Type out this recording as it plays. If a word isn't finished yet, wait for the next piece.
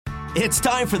It's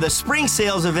time for the spring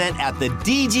sales event at the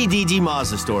DGDG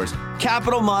Mazda stores.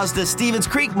 Capital Mazda, Stevens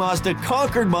Creek Mazda,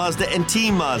 Concord Mazda, and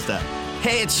Team Mazda.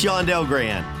 Hey, it's Shondell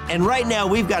Grand. And right now,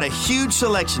 we've got a huge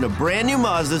selection of brand new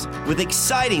Mazdas with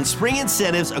exciting spring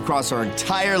incentives across our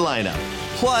entire lineup.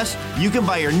 Plus, you can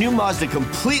buy your new Mazda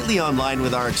completely online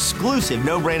with our exclusive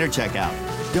no-brainer checkout.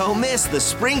 Don't miss the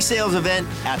spring sales event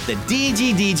at the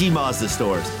DGDG Mazda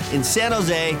stores in San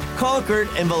Jose, Concord,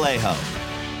 and Vallejo.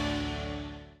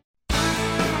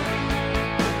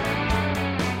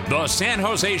 The San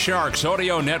Jose Sharks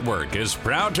Audio Network is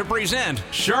proud to present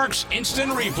Sharks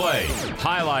Instant Replay.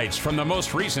 Highlights from the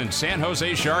most recent San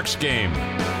Jose Sharks game.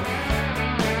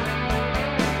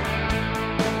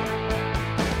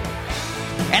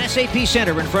 NSAP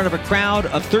Center in front of a crowd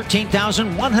of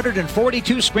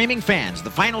 13,142 screaming fans.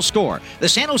 The final score, the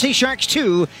San Jose Sharks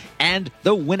 2 and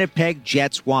the Winnipeg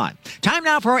Jets 1. Time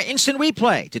now for our instant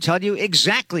replay to tell you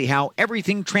exactly how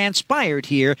everything transpired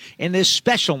here in this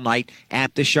special night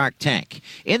at the Shark Tank.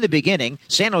 In the beginning,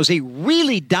 San Jose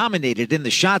really dominated in the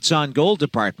shots on goal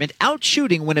department,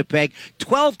 outshooting Winnipeg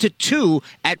 12-2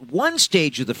 at one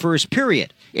stage of the first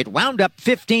period. It wound up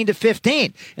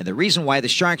 15-15, and the reason why the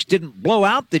Sharks didn't blow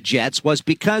out the Jets was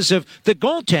because of the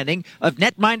goaltending of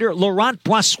netminder Laurent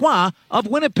Brossoit of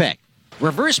Winnipeg.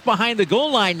 Reverse behind the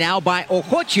goal line now by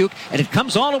Okhotyuk, and it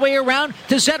comes all the way around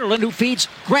to Zetterlund, who feeds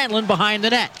Granlund behind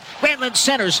the net. Granlund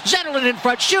centers, Zetterlund in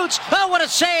front, shoots. Oh, what a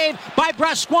save by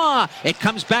Brossoit. It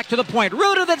comes back to the point.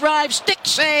 Ruda the drive, stick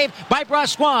save by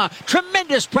Brossoit.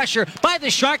 Tremendous pressure by the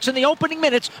Sharks in the opening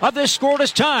minutes of this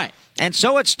scoreless tie. And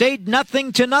so it stayed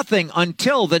 0-0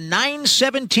 until the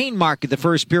 9:17 mark of the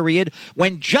first period,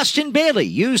 when Justin Bailey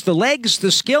used the legs, the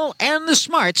skill, and the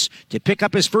smarts to pick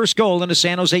up his first goal in a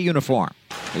San Jose uniform.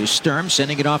 Here's Sturm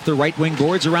sending it off the right wing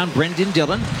boards around Brendan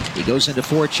Dillon. He goes into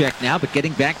forecheck now, but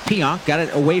getting back, Pionk got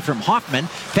it away from Hoffman,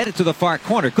 fed it to the far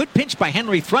corner. Good pinch by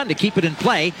Henry Thrun to keep it in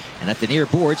play. And at the near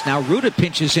boards, now Ruda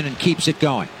pinches in and keeps it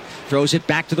going. Throws it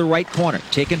back to the right corner.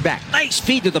 Taken back. Nice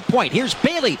feed to the point. Here's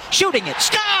Bailey shooting it.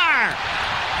 Star!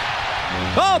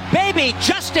 Oh, baby,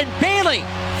 Justin Bailey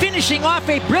finishing off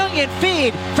a brilliant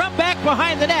feed from back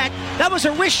behind the net. That was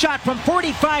a wrist shot from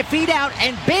 45 feet out,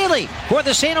 and Bailey, for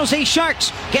the San Jose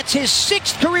Sharks, gets his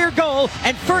 6th career goal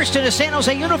and first in a San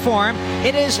Jose uniform.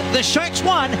 It is the Sharks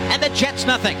 1 and the Jets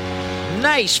 0.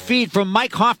 Nice feed from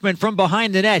Mike Hoffman from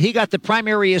behind the net. He got the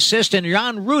primary assist, and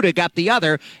Jan Ruda got the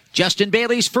other. Justin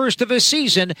Bailey's first of his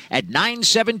season at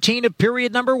 9:17 of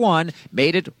period number 1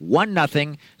 made it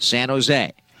 1-0 San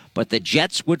Jose. But the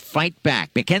Jets would fight back.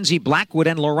 Mackenzie Blackwood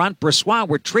and Laurent Brossoit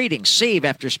were trading save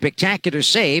after spectacular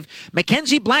save.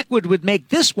 Mackenzie Blackwood would make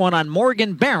this one on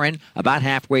Morgan Barron about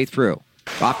halfway through.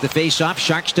 Off the face-off,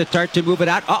 Sharks start to move it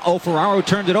out. Ferraro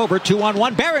turned it over,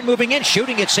 2-on-1. Barron moving in,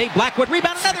 shooting it, save Blackwood.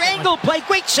 Rebound, another angle play.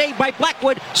 Great save by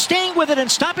Blackwood, staying with it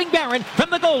and stopping Barron from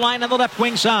the goal line on the left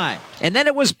wing side. And then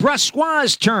it was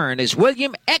Brossoit's turn as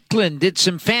William Eklund did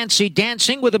some fancy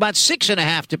dancing with about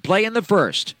 6.5 to play in the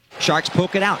first. Sharks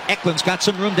poke it out. Eklund's got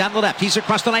some room down the left. He's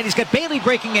across the line. He's got Bailey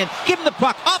breaking in. Give him the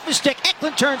puck. Off his stick.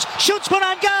 Eklund turns. Shoots one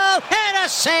on goal. And a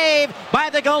save by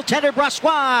the goaltender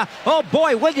Brossoit. Oh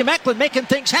boy, William Eklund making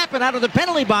things happen out of the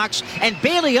penalty box. And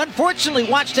Bailey unfortunately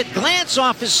watched it glance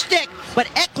off his stick. But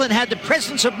Eklund had the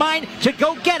presence of mind to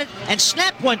go get it and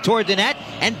snap one toward the net.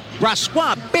 And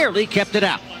Brossoit barely kept it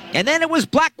out. And then it was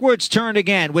Blackwood's turn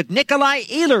again with Nikolai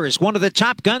Ehlers, one of the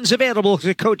top guns available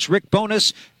to coach Rick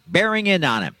Bowness, bearing in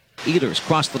on him. Ehlers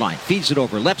crossed the line, feeds it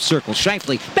over, left circle,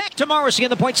 Scheifele, back to Morrissey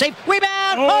in the point save,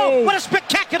 rebound! Oh, what a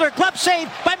spectacular glove save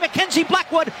by Mackenzie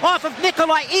Blackwood off of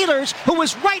Nikolai Ehlers, who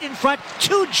was right in front,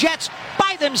 2 Jets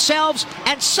by themselves,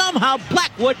 and somehow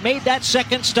Blackwood made that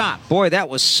second stop. Boy, that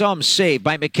was some save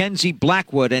by Mackenzie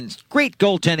Blackwood, and great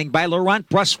goaltending by Laurent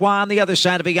Brossoit on the other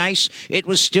side of the ice. It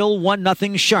was still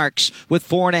 1-0 Sharks with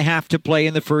 4.5 to play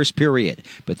in the first period.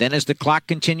 But then as the clock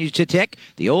continued to tick,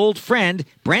 the old friend,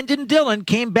 Brendan Dillon,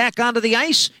 came back onto the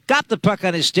ice, got the puck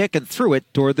on his stick, and threw it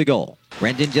toward the goal.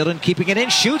 Brendan Dillon keeping it in,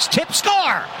 shoots, tip,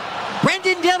 score!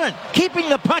 Brendan Dillon keeping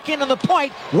the puck in on the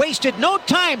point, wasted no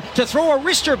time to throw a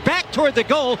wrister back toward the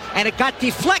goal, and it got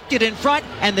deflected in front,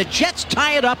 and the Jets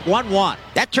tie it up 1-1.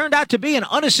 That turned out to be an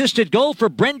unassisted goal for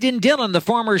Brendan Dillon, the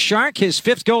former Shark, his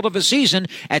 5th goal of the season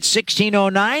at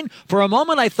 16:09. For a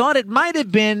moment, I thought it might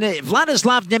have been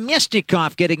Vladislav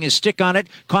Nemestikov getting his stick on it,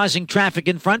 causing traffic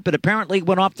in front, but apparently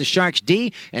went off the Sharks'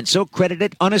 D, and so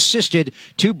credited unassisted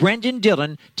to Brendan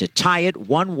Dillon to tie it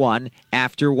 1-1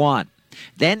 after 1.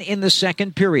 Then in the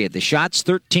second period, the shots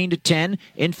 13-10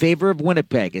 in favor of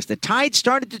Winnipeg as the tide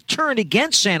started to turn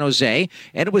against San Jose,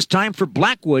 and it was time for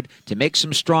Blackwood to make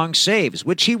some strong saves,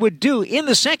 which he would do in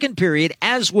the second period,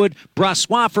 as would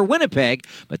Brossoit for Winnipeg,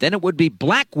 but then it would be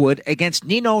Blackwood against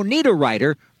Nino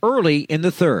Niederreiter early in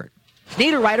the third.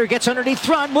 Niederreiter gets underneath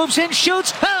Thrun, moves in,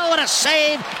 shoots. Oh, what a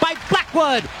save by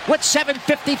Blackwood with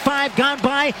 7:55 gone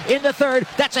by in the third.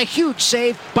 That's a huge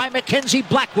save by Mackenzie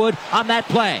Blackwood on that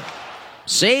play.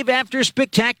 Save after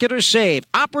spectacular save.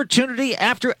 Opportunity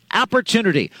after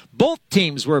opportunity. Both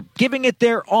teams were giving it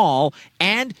their all,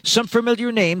 and some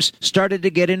familiar names started to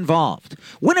get involved.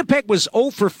 Winnipeg was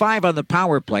 0 for 5 on the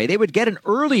power play. They would get an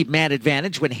early man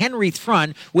advantage when Henry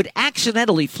Thrun would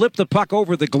accidentally flip the puck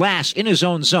over the glass in his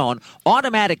own zone.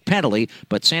 Automatic penalty,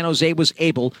 but San Jose was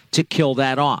able to kill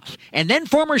that off. And then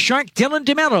former Shark Dylan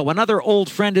DeMello, another old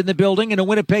friend in the building in a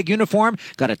Winnipeg uniform,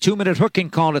 got a 2-minute hooking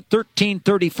call at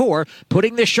 13:34,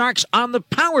 putting the Sharks on the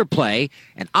power play,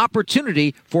 an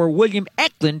opportunity for William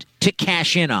Eklund to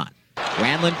cash in on.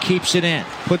 Granlund keeps it in,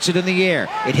 puts it in the air.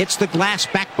 It hits the glass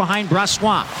back behind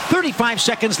Brossoit. 35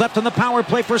 seconds left on the power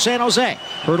play for San Jose.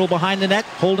 Hurdle behind the net,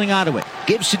 holding onto it.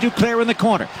 Gives to Duclair in the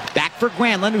corner. Back for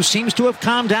Granlund, who seems to have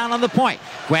calmed down on the point.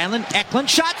 Granlund, Eklund,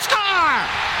 shot, score!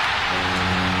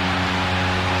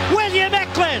 William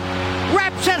Eklund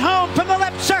wraps it home from the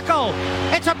left circle.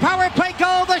 It's a power play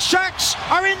goal. The Sharks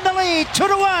are in the lead,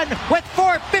 2-1 with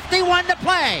 4:51 to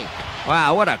play.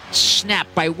 Wow, what a snap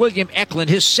by William Eklund,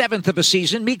 his 7th of a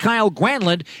season. Mikael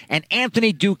Granlund and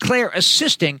Anthony Duclair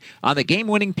assisting on the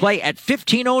game-winning play at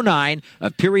 15:09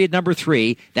 of period number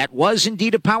 3. That was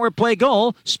indeed a power play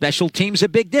goal. Special teams a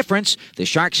big difference. The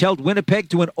Sharks held Winnipeg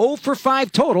to an 0 for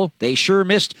 5 total. They sure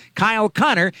missed Kyle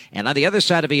Connor. And on the other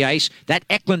side of the ice, that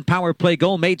Eklund power play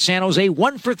goal made San Jose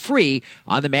 1 for 3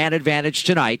 on the man advantage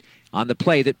tonight on the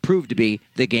play that proved to be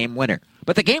the game winner.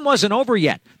 But the game wasn't over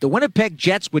yet. The Winnipeg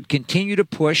Jets would continue to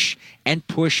push and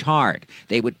push hard.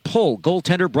 They would pull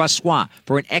goaltender Brossoit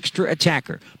for an extra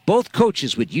attacker. Both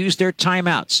coaches would use their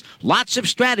timeouts. Lots of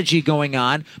strategy going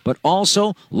on, but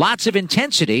also lots of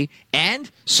intensity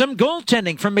and some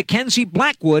goaltending from Mackenzie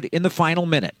Blackwood in the final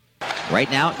minute. Right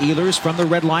now, Ehlers from the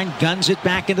red line guns it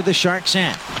back into the Sharks'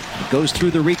 end. It goes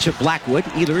through the reach of Blackwood.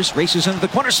 Ehlers races into the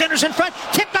corner, centers in front,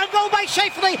 tipped on goal by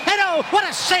Scheifele, and oh, what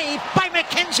a save by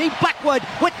Mackenzie Blackwood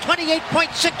with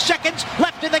 28.6 seconds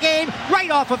left in the game, right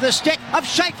off of the stick of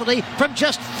Scheifele from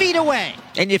just feet away.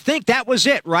 And you think that was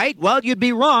it, right? Well, you'd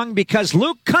be wrong, because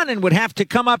Luke Cunnin would have to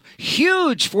come up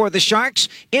huge for the Sharks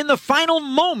in the final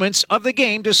moments of the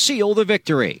game to seal the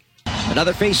victory.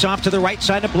 Another face-off to the right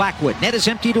side of Blackwood. Net is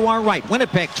empty to our right.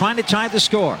 Winnipeg trying to tie the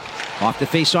score. Off the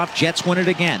face-off, Jets win it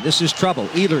again. This is trouble.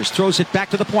 Ehlers throws it back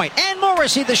to the point. And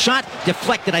Morrissey, the shot,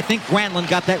 deflected. I think Granlund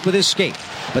got that with his skate.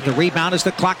 But the rebound as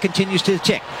the clock continues to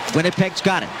tick. Winnipeg's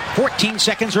got it. 14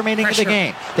 seconds remaining in the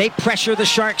game. They pressure the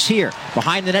Sharks here.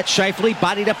 Behind the net, Scheifele,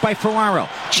 bodied up by Ferraro.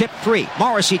 Chip free.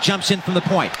 Morrissey jumps in from the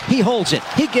point. He holds it.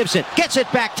 He gives it. Gets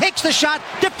it back. Takes the shot.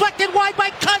 Deflected wide by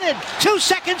Cunnin. 2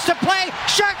 seconds to play.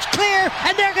 Sharks clear,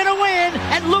 and they're going to win.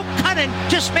 And Luke Cunnin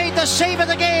just made the save of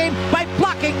the game by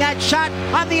blocking that shot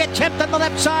on the attempt on the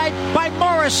left side by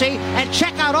Morrissey. And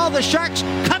check out all the Sharks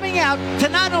coming out to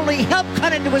not only help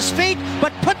Cunnin to his feet,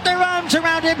 but put their arms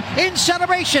around him in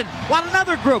celebration, while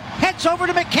another group heads over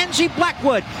to Mackenzie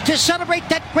Blackwood to celebrate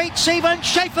that great save on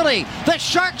Scheifele. The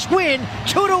Sharks win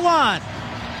 2-1.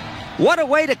 What a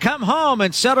way to come home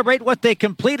and celebrate what they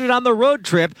completed on the road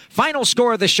trip. Final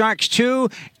score of the Sharks 2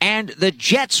 and the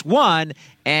Jets 1.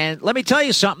 And let me tell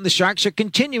you something, the Sharks are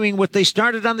continuing what they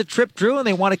started on the trip, Drew, and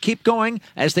they want to keep going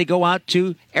as they go out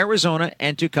to Arizona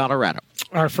and to Colorado.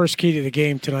 Our first key to the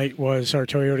game tonight was, our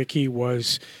Toyota key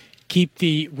was, keep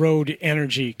the road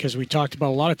energy, because we talked about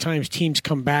a lot of times teams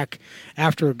come back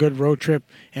after a good road trip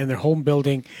and their home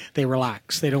building, they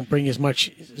relax. They don't bring as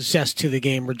much zest to the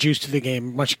game or juice to the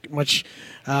game, much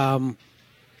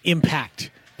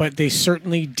impact. But they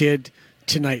certainly did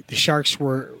tonight. The Sharks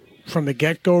were, from the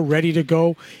get-go, ready to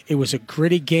go. It was a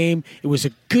gritty game. It was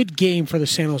a good game for the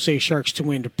San Jose Sharks to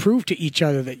win, to prove to each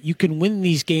other that you can win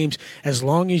these games as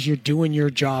long as you're doing your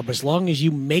job, as long as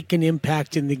you make an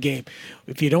impact in the game.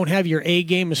 If you don't have your A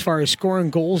game as far as scoring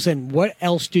goals, then what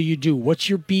else do you do? What's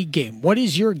your B game? What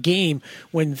is your game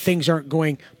when things aren't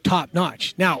going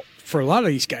top-notch? Now, for a lot of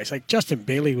these guys, like Justin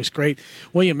Bailey was great.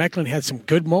 William Eklund had some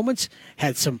good moments,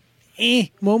 had some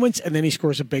moments, and then he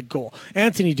scores a big goal.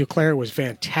 Anthony Duclair was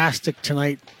fantastic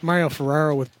tonight. Mario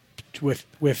Ferraro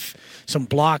with some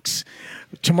blocks.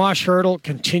 Tomas Hertl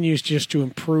continues just to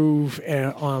improve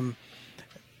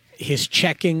his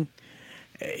checking.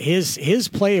 His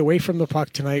play away from the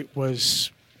puck tonight was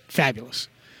fabulous.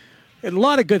 A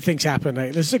lot of good things happened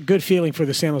tonight. This is a good feeling for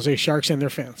the San Jose Sharks and their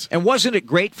fans. And wasn't it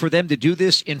great for them to do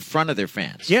this in front of their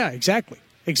fans? Yeah, exactly.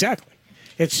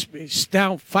 It's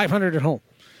now 500 at home.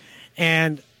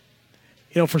 And,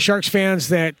 for Sharks fans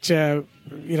that,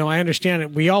 I understand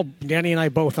it. We all, Danny and I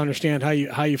both understand how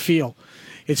you feel.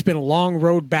 It's been a long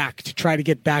road back to try to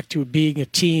get back to being a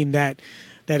team that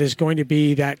is going to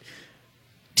be that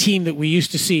team that we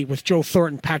used to see with Joe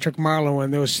Thornton, Patrick Marleau,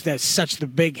 and that's such the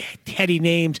big heady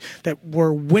names that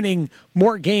were winning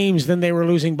more games than they were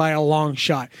losing by a long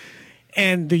shot.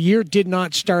 And the year did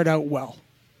not start out well.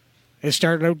 It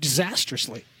started out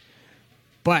disastrously.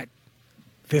 But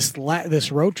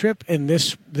this road trip and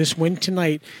this win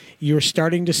tonight, you're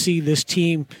starting to see this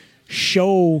team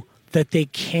show that they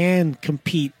can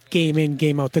compete game in,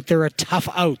 game out, that they're a tough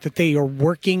out, that they are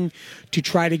working to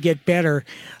try to get better.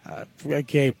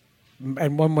 Okay,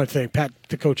 and one more thing, Pat,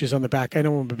 the coach is on the back. I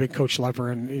know I'm a big coach lover,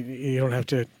 and you have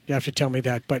to tell me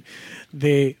that, but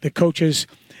the coaches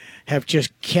have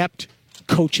just kept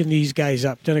coaching these guys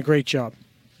up, done a great job.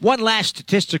 One last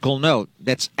statistical note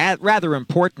that's rather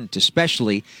important,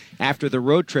 especially after the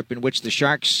road trip in which the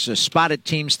Sharks spotted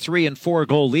teams 3 and 4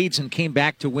 goal leads and came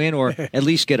back to win or at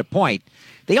least get a point.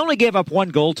 They only gave up 1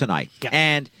 goal tonight. Yeah.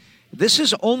 And this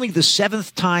is only the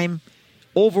 7th time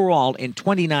overall in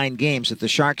 29 games that the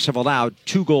Sharks have allowed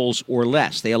 2 goals or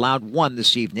less. They allowed 1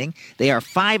 this evening. They are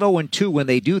 5-0-2 when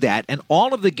they do that, and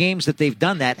all of the games that they've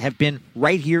done that have been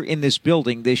right here in this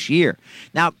building this year.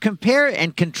 Now, compare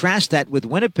and contrast that with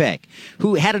Winnipeg,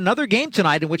 who had another game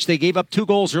tonight in which they gave up 2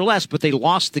 goals or less, but they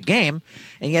lost the game,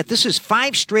 and yet this is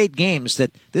 5 straight games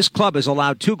that this club has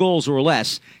allowed 2 goals or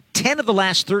less. 10 of the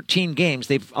last 13 games,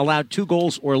 they've allowed 2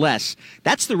 goals or less.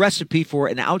 That's the recipe for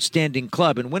an outstanding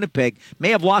club. And Winnipeg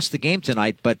may have lost the game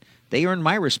tonight, but they earned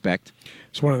my respect.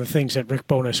 It's one of the things that Rick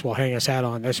Bowness will hang his hat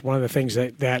on. That's one of the things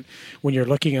that when you're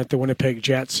looking at the Winnipeg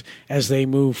Jets as they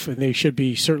move, and they should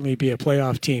certainly be a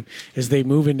playoff team, as they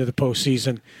move into the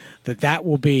postseason, that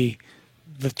will be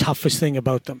the toughest thing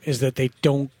about them, is that they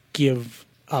don't give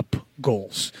up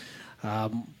goals.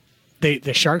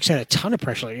 The Sharks had a ton of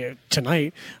pressure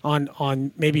tonight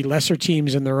on maybe lesser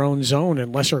teams in their own zone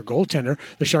and lesser goaltender.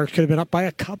 The Sharks could have been up by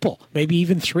a couple, maybe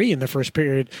even 3 in the first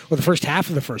period or the first half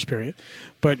of the first period.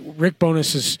 But Rick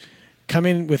Bowness has come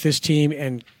in with his team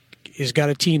and has got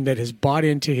a team that has bought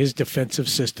into his defensive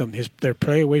system. Their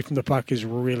play away from the puck is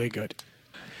really good.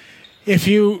 If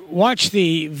you watch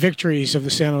the victories of the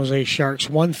San Jose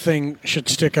Sharks, one thing should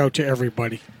stick out to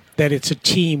everybody, that it's a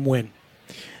team win.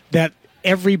 That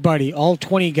everybody, all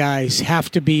 20 guys, have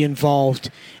to be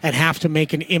involved and have to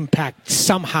make an impact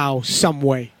somehow, some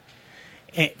way.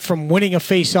 From winning a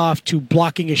face-off to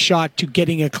blocking a shot to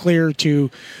getting a clear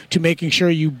to making sure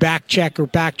you back-check or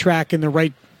backtrack in the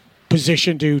right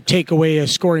position to take away a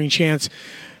scoring chance,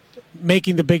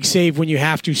 making the big save when you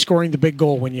have to, scoring the big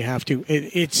goal when you have to.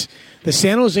 It's the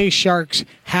San Jose Sharks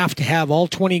have to have all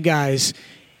 20 guys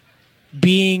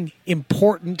being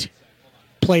important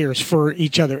players for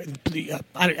each other,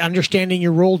 understanding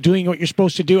your role, doing what you're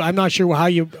supposed to do. I'm not sure how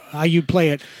you'd play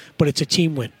it, but it's a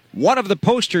team win. One of the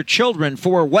poster children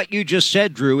for what you just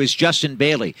said, Drew, is Justin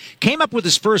Bailey. Came up with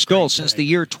his first goal since the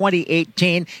year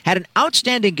 2018. Had an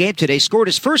outstanding game today. Scored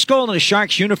his first goal in a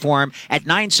Sharks uniform at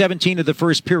 9:17 of the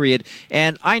first period.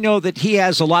 And I know that he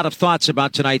has a lot of thoughts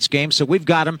about tonight's game, so we've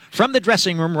got him from the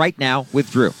dressing room right now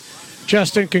with Drew.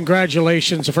 Justin,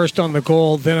 congratulations. First on the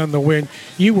goal, then on the win.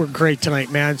 You were great tonight,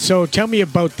 man. So tell me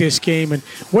about this game and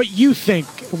what you think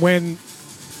when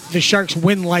the Sharks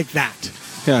win like that.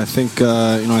 Yeah, I think,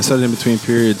 I said it in between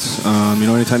periods.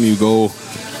 Anytime you go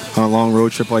on a long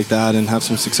road trip like that and have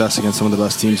some success against some of the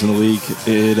best teams in the league,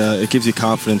 it gives you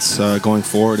confidence going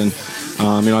forward. And,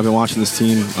 I've been watching this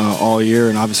team all year,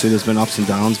 and obviously there's been ups and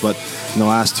downs, but in the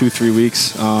last 2-3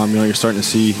 weeks, you're starting to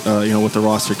see, what the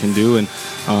roster can do. And,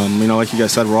 like you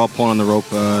guys said, we're all pulling on the rope,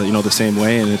 the same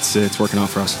way, and it's working out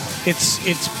for us.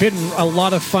 It's been a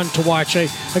lot of fun to watch. I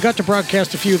got to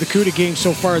broadcast a few of the CUDA games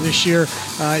so far this year.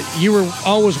 You were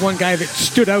always one guy that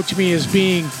stood out to me as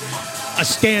being a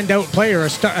standout player,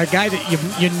 a guy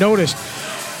that you noticed.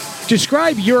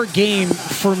 Describe your game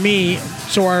for me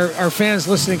so our fans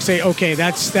listening say, okay,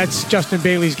 that's Justin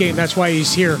Bailey's game. That's why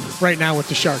he's here right now with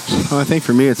the Sharks. I think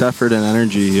for me it's effort and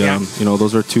energy. Yeah.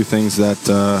 Those are two things that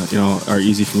are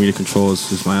easy for me to control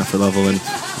is my effort level and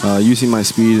using my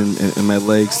speed and my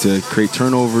legs to create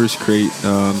turnovers,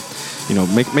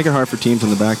 make it hard for teams on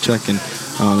the back check and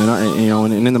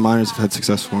in the minors I've had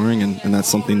success scoring and that's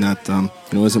something that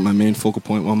isn't my main focal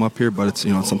point while I'm up here, but it's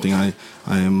something I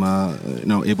am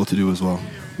able to do as well.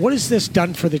 What has this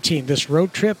done for the team, this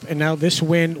road trip and now this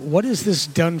win? What has this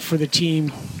done for the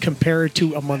team compared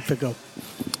to a month ago?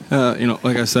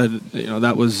 Like I said,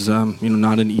 that was,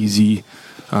 not an easy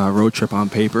road trip on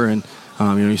paper. And,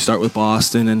 you start with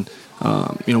Boston and,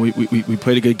 we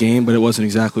played a good game, but it wasn't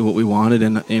exactly what we wanted.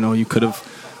 And,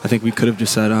 I think we could have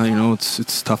just said,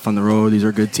 it's tough on the road. These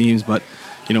are good teams. But,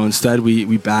 instead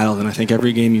we battled. And I think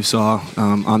every game you saw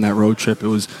on that road trip, it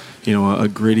was, a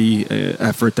gritty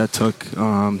effort that took, a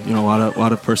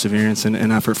lot of perseverance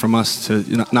and effort from us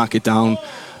to not get down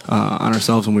on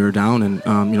ourselves when we were down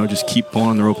and, just keep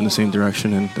pulling the rope in the same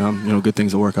direction and, good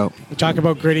things will work out. We talk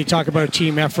about gritty, talk about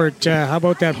team effort. How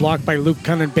about that block by Luke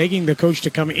Cunnan, begging the coach to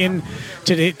come in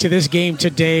to this game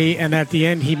today, and at the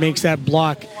end he makes that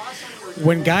block.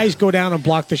 When guys go down and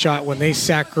block the shot, when they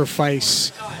sacrifice,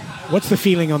 what's the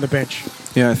feeling on the bench?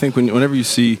 Yeah, I think whenever you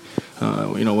see,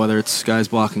 whether it's guys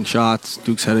blocking shots,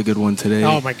 Duke's had a good one today.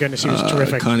 Oh my goodness, he was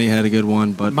terrific. Cunny had a good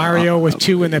one, but Mario with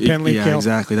 2 in the penalty kill. Yeah,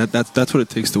 exactly. That's what it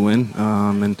takes to win.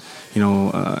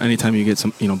 Anytime you get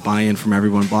some, buy-in from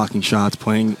everyone, blocking shots,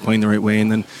 playing the right way,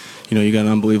 and then, you got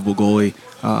an unbelievable goalie,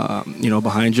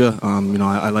 behind you.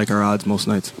 I like our odds most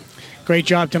nights. Great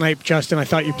job tonight, Justin. I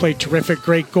thought you played terrific.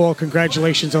 Great goal.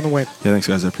 Congratulations on the win. Yeah, thanks,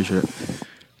 guys. I appreciate it.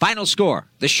 Final score,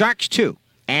 the Sharks 2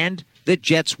 and the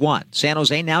Jets 1. San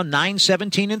Jose now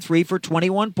 9-17-3 for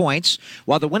 21 points,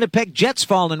 while the Winnipeg Jets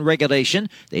fall in regulation.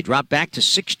 They drop back to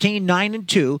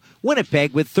 16-9-2,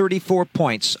 Winnipeg with 34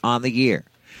 points on the year.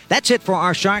 That's it for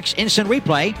our Sharks Instant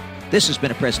Replay. This has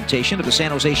been a presentation of the San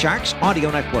Jose Sharks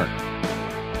Audio Network.